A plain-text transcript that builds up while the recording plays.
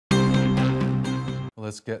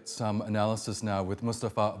Let's get some analysis now with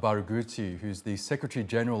Mustafa Barghouti, who's the Secretary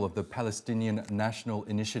General of the Palestinian National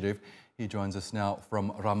Initiative. He joins us now from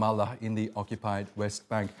Ramallah in the occupied West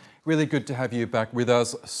Bank. Really good to have you back with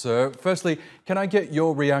us, sir. Firstly, can I get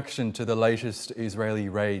your reaction to the latest Israeli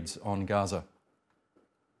raids on Gaza?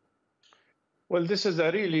 Well, this is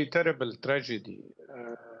a really terrible tragedy.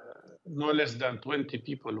 No less than 20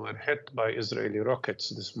 people were hit by Israeli rockets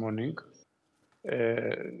this morning.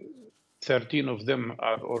 13 of them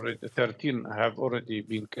have already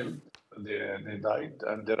been killed. They died,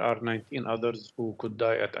 and there are 19 others who could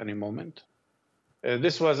die at any moment.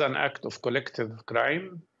 This was an act of collective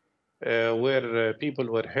crime where people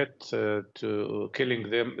were hit to killing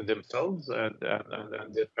themselves and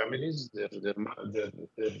their families, their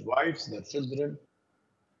wives, their children.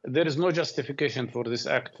 There is no justification for this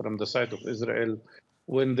act from the side of Israel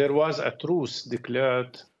when there was a truce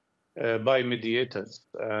declared by mediators,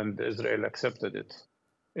 and Israel accepted it.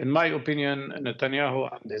 In my opinion, Netanyahu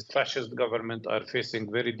and his fascist government are facing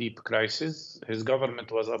very deep crisis. His government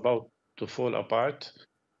was about to fall apart,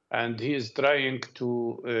 and he is trying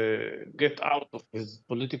to get out of his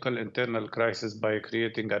political internal crisis by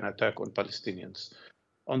creating an attack on Palestinians.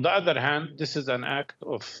 On the other hand, this is an act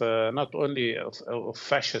of not only of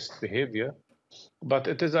fascist behavior, but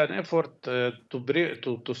it is an effort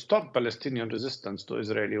to stop Palestinian resistance to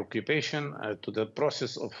Israeli occupation, to the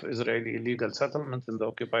process of Israeli illegal settlements in the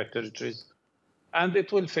occupied territories. And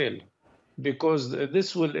it will fail because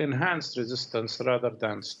this will enhance resistance rather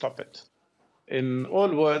than stop it. In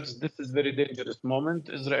all words, this is a very dangerous moment.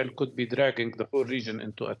 Israel could be dragging the whole region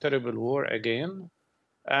into a terrible war again.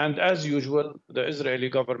 And as usual, the Israeli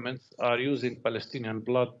governments are using Palestinian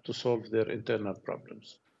blood to solve their internal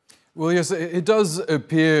problems. Well, yes, it does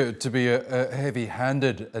appear to be a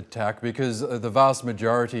heavy-handed attack because the vast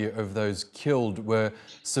majority of those killed were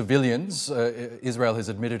civilians. Israel has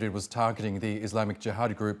admitted it was targeting the Islamic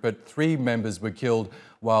Jihad group, but 3 members were killed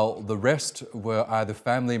while the rest were either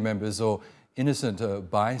family members or innocent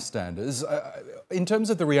bystanders. In terms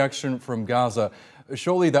of the reaction from Gaza,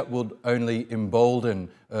 surely that would only embolden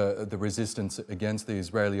the resistance against the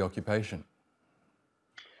Israeli occupation.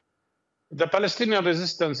 The Palestinian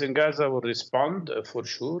resistance in Gaza will respond for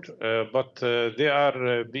sure, but they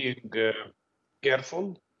are being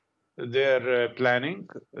careful. They're planning.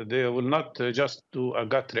 They will not just do a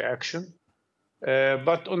gut reaction.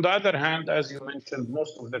 But on the other hand, as you mentioned,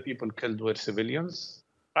 most of the people killed were civilians.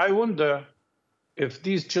 I wonder if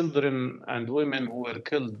these children and women who were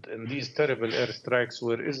killed in these terrible airstrikes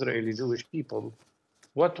were Israeli Jewish people,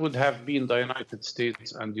 what would have been the United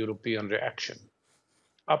States and European reaction?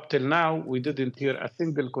 Up till now, we didn't hear a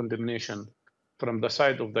single condemnation from the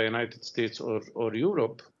side of the United States or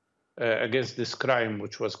Europe against this crime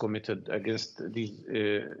which was committed against these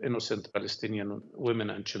innocent Palestinian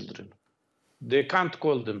women and children. They can't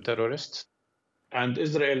call them terrorists, and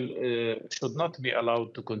Israel should not be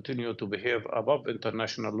allowed to continue to behave above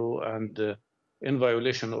international law and in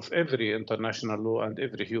violation of every international law and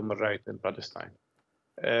every human right in Palestine.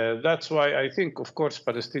 That's why I think, of course,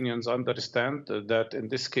 Palestinians understand that in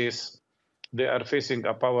this case, they are facing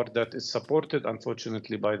a power that is supported,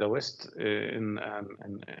 unfortunately, by the West in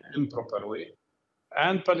an improper way.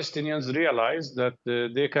 And Palestinians realize that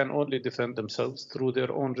they can only defend themselves through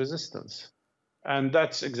their own resistance. And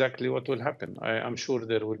that's exactly what will happen. I'm sure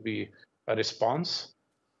there will be a response.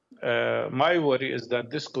 My worry is that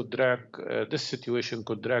this situation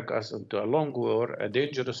could drag us into a long war, a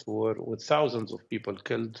dangerous war with thousands of people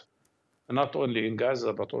killed, not only in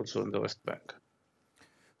Gaza, but also in the West Bank.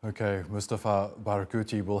 Okay, Mustafa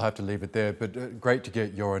Barghouti, we'll have to leave it there, but great to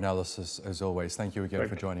get your analysis as always. Thank you again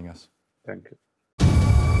for joining us. Thank you.